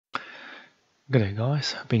Good day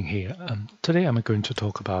guys, being here. Today I'm going to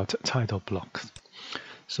talk about title blocks.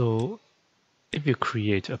 So if you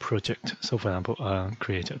create a project, so for example,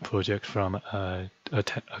 create a project from a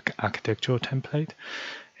architectural template,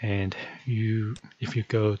 and if you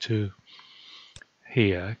go to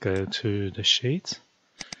here, go to the shades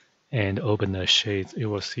and open the shades, you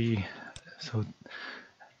will see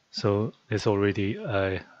so there's already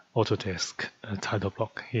a Autodesk title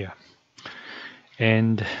block here.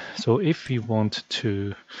 And so if you want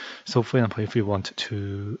to, so for example, if you want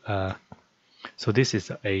to, so this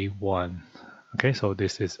is A1, okay, so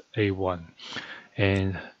this is A1.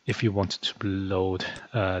 And if you want to load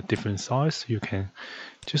different size, you can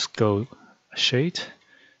just go shade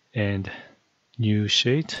and new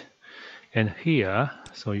shade. And here,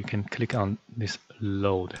 so you can click on this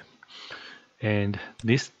load. And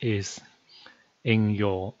this is in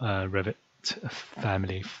your Revit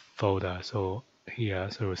family folder. So here,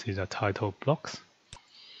 so you see the title blocks,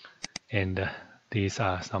 and these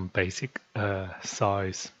are some basic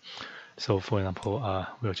size. So for example,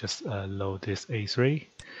 we'll just load this A3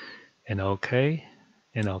 and OK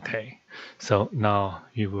and OK. So now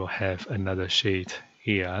you will have another sheet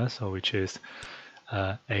here, so which is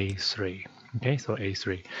A3. Okay, so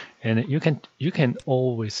A3, and you can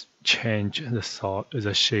always change the size,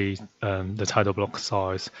 the sheet, the title block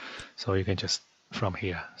size. So you can just from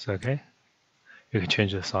here. So okay, you can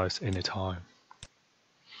change the size anytime.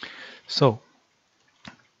 So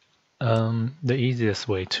the easiest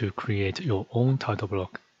way to create your own title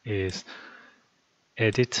block is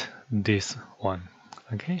edit this one.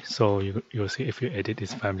 Okay, so you'll see if you edit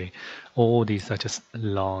this family, all these are just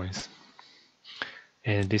lines.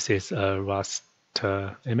 And this is a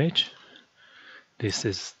raster image. This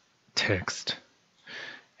is text.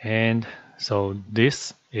 And so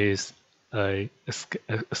this is a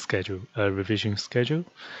schedule, a revision schedule.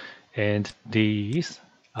 And these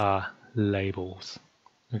are labels.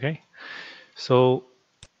 Okay, so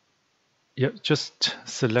yeah, just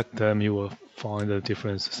select them. You will find the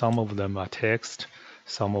difference. Some of them are text,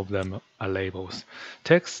 some of them are labels.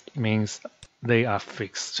 Text means they are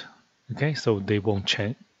fixed. Okay, so they won't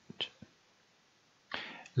change.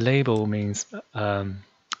 Label means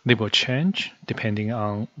they will change depending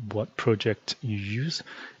on what project you use,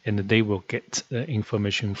 and they will get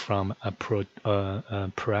information from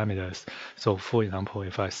parameters. So for example,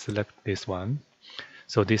 if I select this one,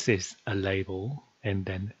 so this is a label, and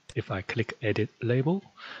then if I click edit label,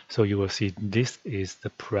 so you will see this is the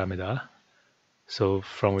parameter, so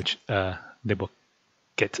from which they will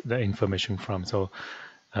get the information from. So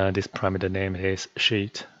this parameter name is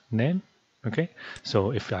sheet name. Okay,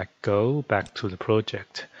 so if I go back to the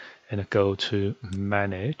project and go to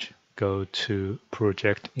manage, go to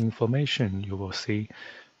project information, you will see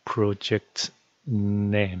project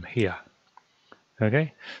name here.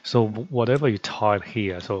 Okay, so whatever you type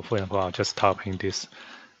here, so for example, I'll just type in this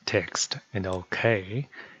text and OK.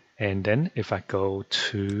 And then if I go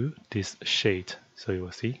to this sheet, so you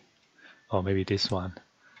will see, or maybe this one,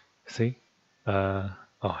 see, oh,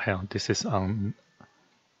 hang on, this is on,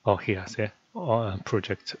 oh, here, see,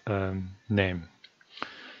 project name.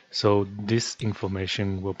 So this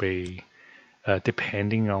information will be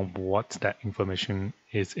depending on what that information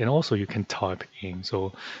is, and also you can type in.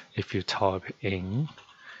 So if you type in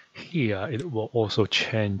here, it will also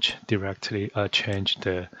change directly, change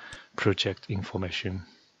the project information,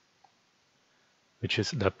 which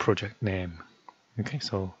is the project name. Okay,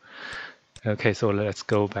 so let's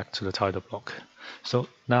go back to the title block. So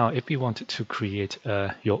now if you wanted to create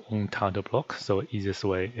your own title block, so easiest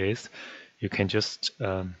way is you can just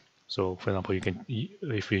so for example, you can,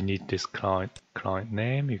 if you need this client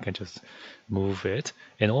name, you can just move it,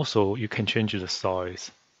 and also you can change the size.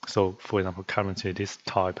 So for example, currently this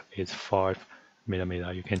type is 5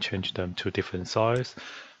 millimeter. You can change them to different size.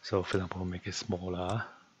 So for example, make it smaller.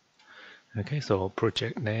 Okay, so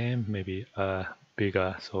project name maybe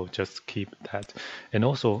bigger, so just keep that. And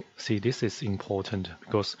also see, this is important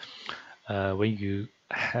because when you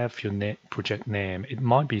have your project name, it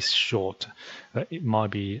might be short, it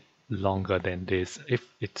might be longer than this. If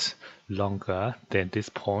it's longer than this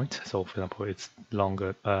point, so for example, it's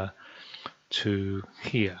longer to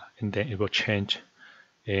here, and then it will change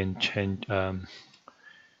and change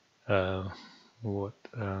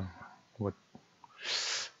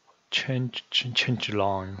change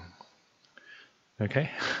line. Okay,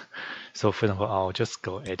 so for example, I'll just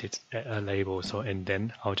go edit a label, so and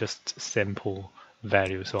then I'll just sample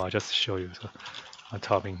value. So I'll just show you. So I'll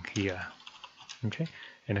type in here, okay,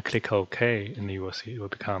 and I click OK, and you will see it will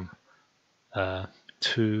become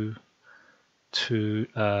two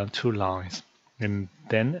lines.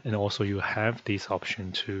 and also you have this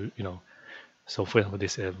option to, so for example,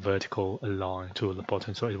 this vertical line to the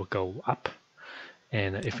bottom, so it will go up.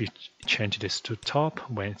 And if you change this to top,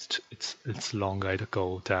 when it's longer, it'll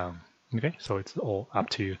go down. Okay, so it's all up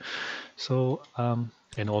to you. So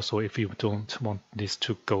and also if you don't want this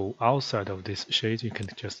to go outside of this shade, you can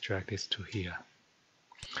just drag this to here.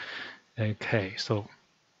 Okay, so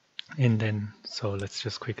and then so let's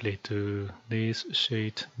just quickly do this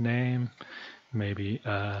shade name. Maybe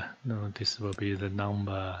no, this will be the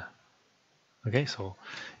number. Okay, so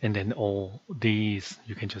and then all these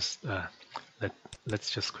you can just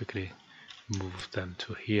let's just quickly move them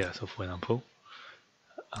to here. So for example,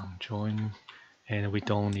 join, and we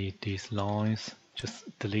don't need these lines, just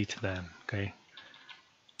delete them. Okay,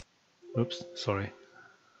 oops, sorry.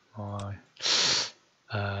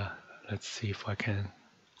 Let's see if I can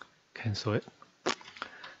cancel it.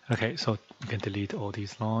 Okay, so you can delete all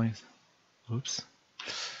these lines. Oops.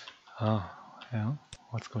 Oh, hang on.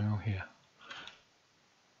 What's going on here?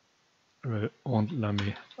 It won't let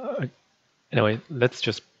me. Anyway, let's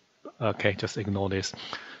just just ignore this.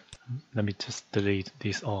 Let me just delete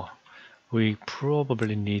this all. We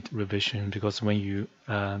probably need revision because when you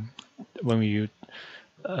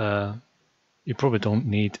you probably don't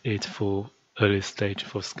need it for early stage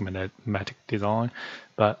for schematic design,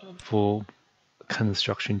 but for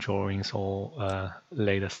construction drawings or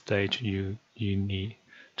later stage, you need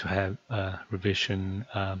to have a revision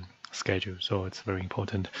schedule. So it's very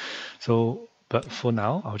important. So, but for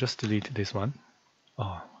now, I'll just delete this one.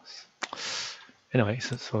 Oh, anyway,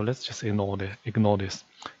 so let's just ignore this.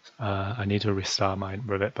 I need to restart my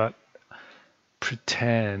Revit, but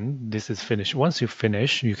pretend this is finished. Once you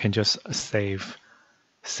finish, you can just save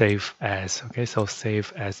as. Okay, so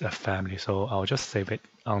save as a family. So I'll just save it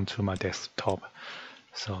onto my desktop.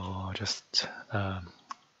 So I'll just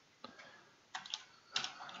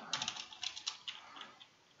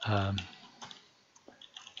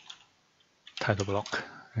title block.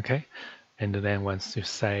 Okay, and then once you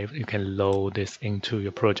save, you can load this into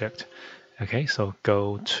your project. Okay, so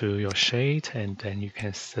go to your shade and then you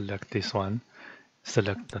can select this one,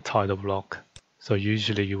 select the title block. So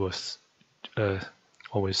usually you will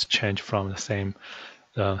always change from the same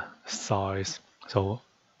size. So,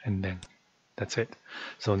 and then that's it.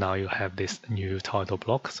 So now you have this new title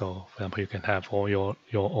block. So for example, you can have all your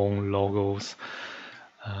own logos.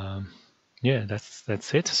 Yeah,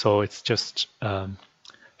 that's it. So it's just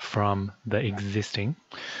from the existing.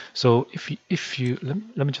 So if you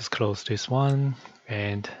let me just close this one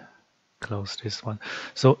and close this one.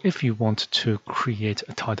 So if you want to create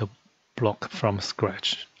a title block from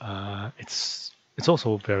scratch, it's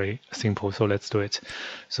also very simple. So let's do it.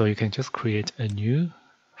 So you can just create a new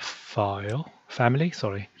family,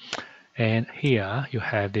 and here you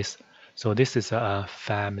have this. So this is a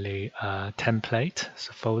family template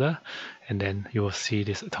folder, and then you will see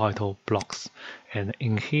this title blocks, and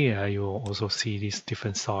in here you will also see these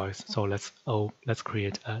different sizes. So let's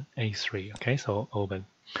create an A3. Okay, so open,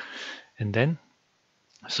 and then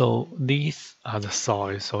so these are the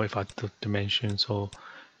size. So if I do dimension, so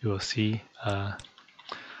you will see.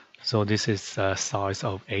 So this is the size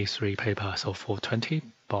of A3 paper, so 420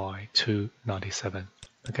 by 297.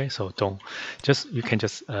 Okay, so you can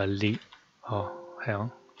just leave. Oh,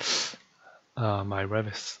 hang on. My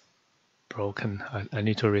Revit's broken. I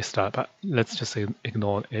need to restart, but let's just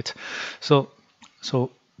ignore it. So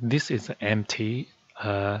this is an empty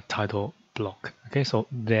title block. Okay, so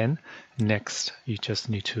then next you just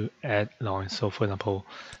need to add lines. So for example,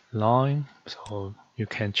 line. So you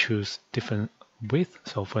can choose different width.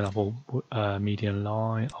 So for example, median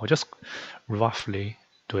line. I'll just roughly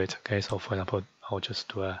do it. Okay, so for example, I'll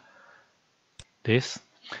just do this,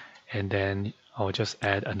 and then I'll just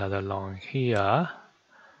add another line here.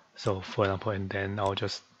 So for example, and then I'll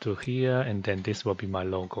just do here, and then this will be my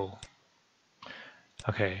logo.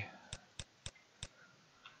 Okay,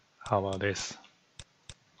 how about this?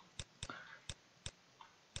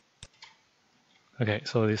 Okay,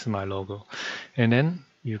 so this is my logo, and then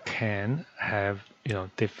you can have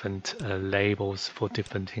different labels for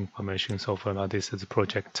different information. So for example, this is the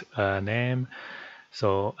project name,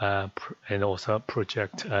 so and also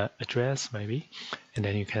project address maybe, and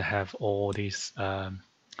then you can have all these.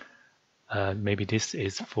 Maybe this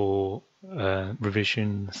is for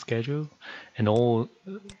revision schedule, and all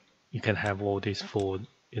you can have all these for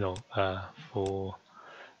for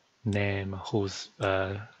name, who's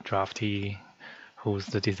draftee, who's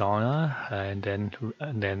the designer, and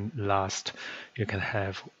then last you can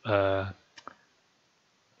have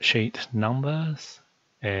sheet numbers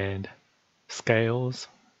and scales.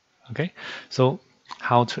 Okay, so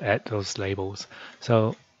how to add those labels.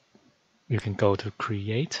 So you can go to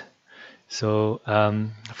create. So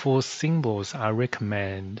for symbols, I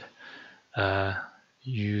recommend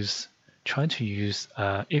try to use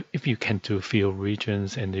if you can do field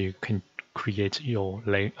regions and you can create your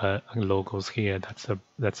logos here.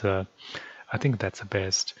 I think that's the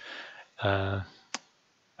best. I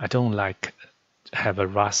don't like have a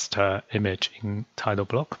raster image in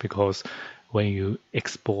titleblock because when you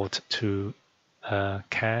export to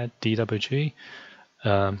CAD DWG,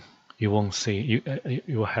 you won't see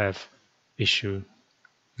you will have issue.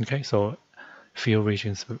 Okay, so field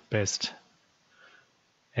regions best.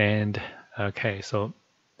 And okay, so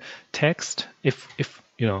text, if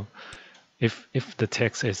you know, if the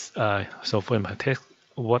text is so for example text,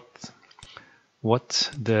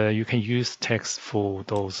 you can use text for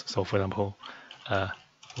those. So for example,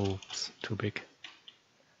 oops, too big.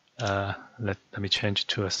 Let me change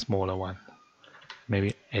to a smaller one.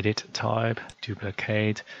 Maybe edit type,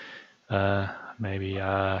 duplicate, maybe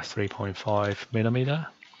 3.5 millimeter,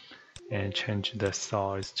 and change the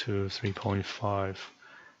size to 3.5.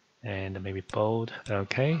 And maybe bold.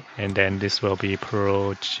 Okay, and then this will be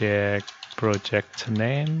project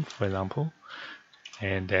name, for example,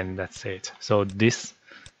 and then that's it. So this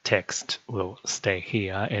text will stay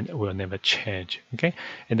here and will never change. Okay,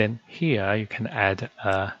 and then here you can add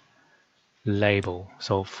a label.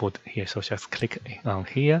 So for here, so just click on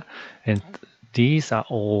here, and these are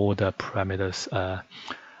all the parameters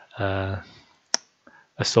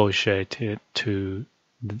associated to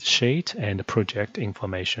the sheet and the project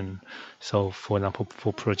information. So for example,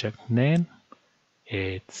 for project name,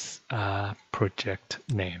 it's project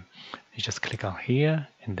name. You just click on here,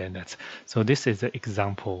 and then that's. So this is the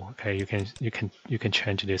example. Okay, you can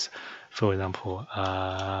change this. For example,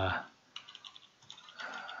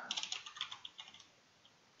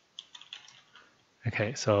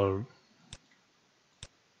 okay, so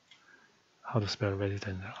how to spell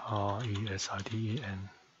resident? R-E-S-I-D-E-N.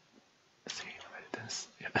 See, residence.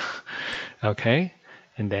 Yeah. Okay,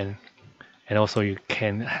 and also you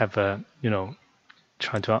can have a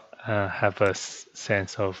try to have a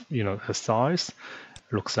sense of the size.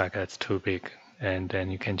 Looks like it's too big, and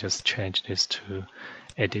then you can just change this to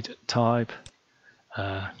edit type,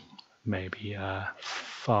 maybe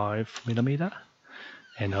 5 millimeter,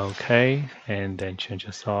 and okay, and then change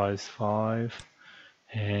the size 5,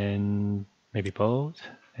 and maybe bold,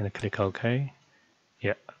 and click OK.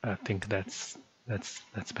 Yeah, I think that's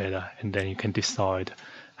better, and then you can decide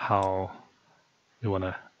how you want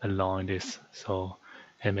to align this. So,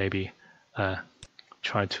 and maybe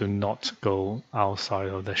try to not go outside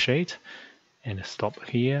of the shade, and stop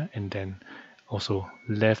here, and then also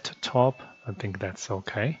left top. I think that's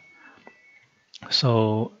okay.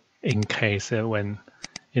 So in case when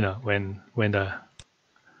the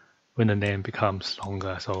name becomes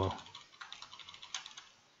longer, so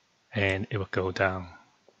and it will go down.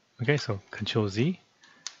 Okay, so Control Z,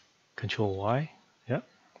 Control Y. Yeah,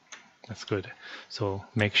 that's good. So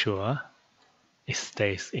make sure it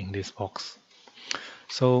stays in this box.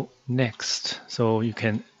 So next, so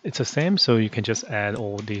it's the same. So you can just add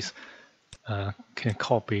all these. Can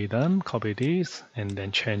copy them, copy these, and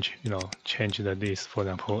then change this. For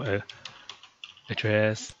example,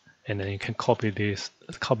 address, and then you can copy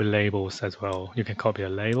labels as well. You can copy a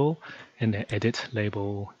label and then edit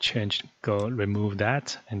label, remove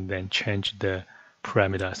that, and then change the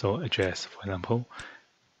parameter, so address, for example,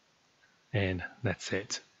 and that's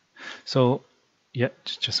it. So yeah,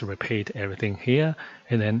 just repeat everything here,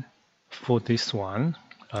 and then for this one,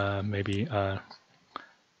 maybe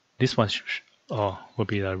this one will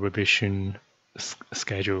be the revision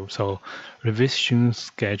schedule. So revision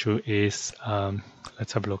schedule is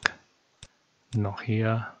let's have a look. Not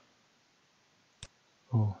here.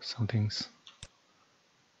 Oh, something's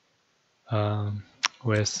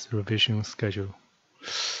where's revision schedule?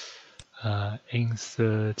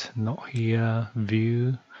 Insert, not here.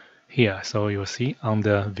 View, here. So you'll see on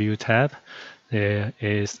the view tab there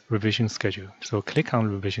is revision schedule. So click on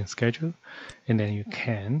revision schedule, and then you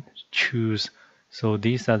can choose. So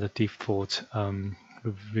these are the default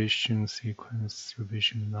revision sequence,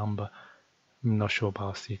 revision number. I'm not sure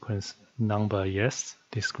about sequence number. Yes.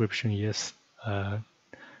 Description. Yes.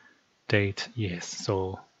 Date. Yes.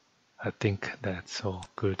 So I think that's all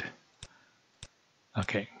good.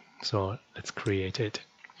 Okay. So let's create it.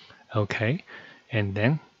 Okay. And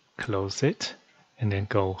then close it, and then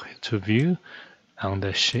go to view. On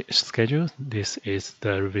the schedule, this is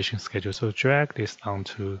the revision schedule. So drag this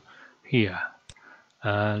onto here.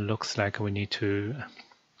 Looks like we need to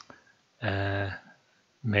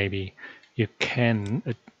maybe you can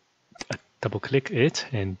double click it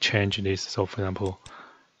and change this. So for example,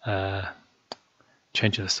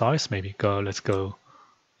 change the size, maybe let's go,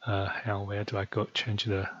 where do I go? Change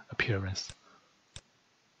the appearance.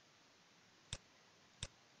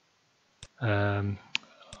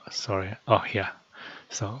 Sorry, oh here.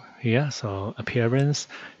 So here, so appearance,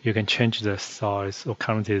 you can change the size, or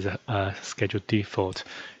currently is scheduled default.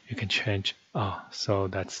 You can change, so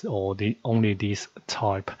that's only this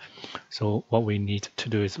type. So what we need to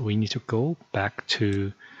do is we need to go back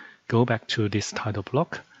to this title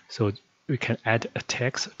block. So we can add a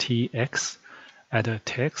text, tx, add a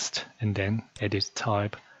text, and then edit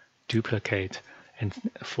type, duplicate. And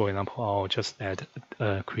for example, I'll just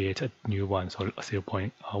create a new one, so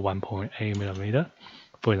 1.8 millimeter,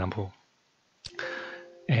 for example.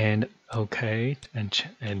 And okay,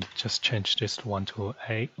 and just change this one to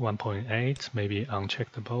 1.8, maybe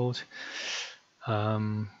uncheck the bold.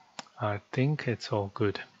 I think it's all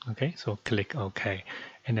good. Okay, so click OK,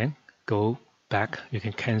 and then go back. You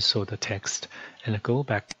can cancel the text and go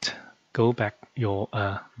back your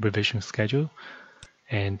revision schedule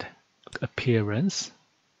and appearance.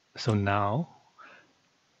 So now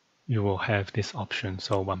you will have this option,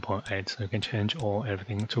 so 1.8. So you can change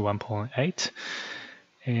everything to 1.8,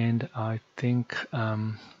 and I think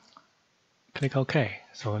click OK.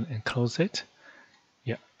 So and close it.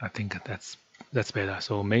 Yeah, I think that's better.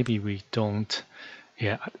 So maybe we don't.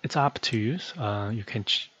 Yeah, it's up to you.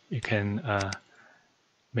 You can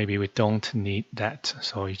maybe we don't need that.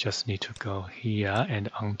 So you just need to go here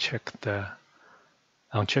and uncheck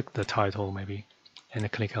the title maybe,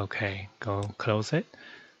 and click OK. Go close it.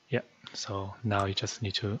 Yeah. So now you just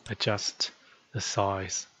need to adjust the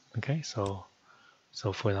size. Okay. So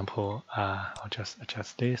for example, I'll just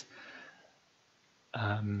adjust this.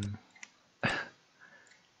 Yeah.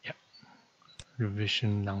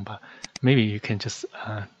 Revision number. Maybe you can just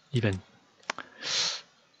even.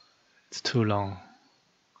 It's too long.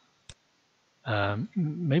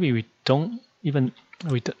 Maybe we don't even.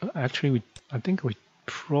 I think we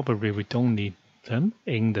probably don't need them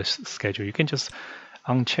in the schedule. You can just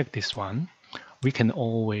uncheck this one. We can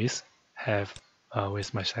always have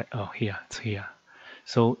where's my site? Oh, here, it's here.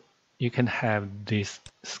 So you can have this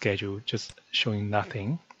schedule just showing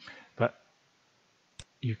nothing, but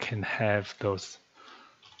you can have those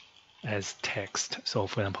as text. So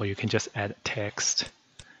for example, you can just add text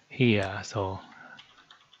here. So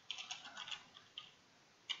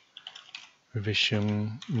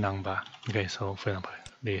revision number. Okay, so for example,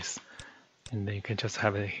 this. And then you can just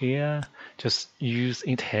have it here. Just use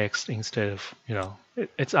in text instead of,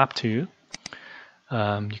 it's up to you.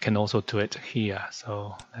 You can also do it here.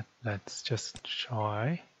 So let's just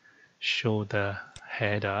show the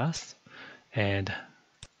headers, and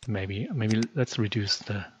maybe let's reduce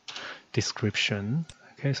the description.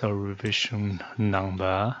 Okay, so revision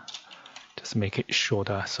number, just make it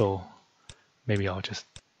shorter. So maybe I'll just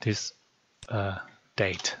this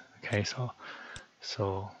date. Okay,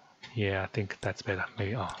 so yeah, I think that's better.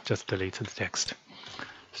 Maybe I'll just delete the text.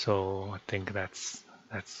 So I think that's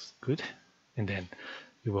good. And then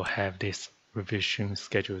you will have this revision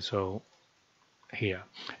schedule. So here,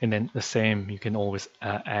 and then the same. You can always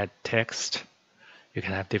add text. You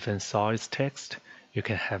can have different size text. You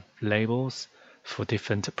can have labels for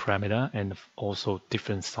different parameter, and also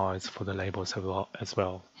different size for the labels as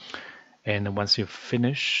well. And once you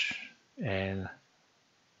finish, and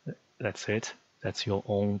that's it. That's your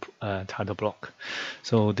own title block.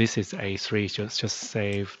 So this is A3. Just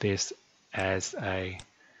save this as a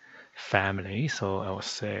family. So I will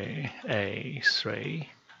say A3,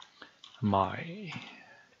 my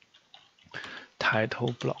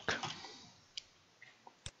title block.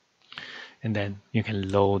 And then you can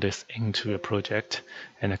load this into a project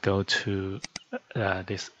and go to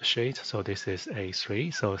this sheet. So this is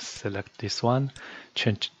A3. So select this one,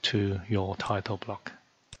 change to your title block.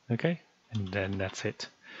 Okay, and then that's it.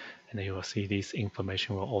 And then you will see this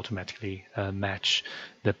information will automatically match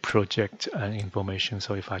the project information.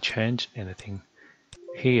 So if I change anything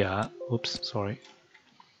here, oops, sorry,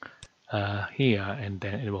 here, and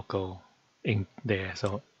then it will go in there.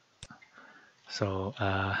 So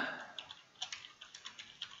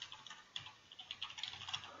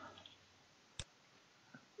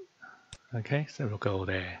okay, so it will go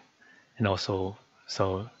there, and also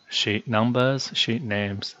so sheet numbers, sheet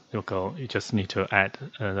names will go. You just need to add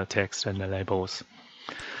the text and the labels.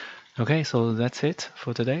 Okay, so that's it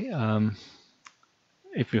for today.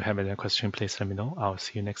 If you have any question, please let me know. I'll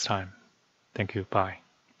see you next time. Thank you. Bye.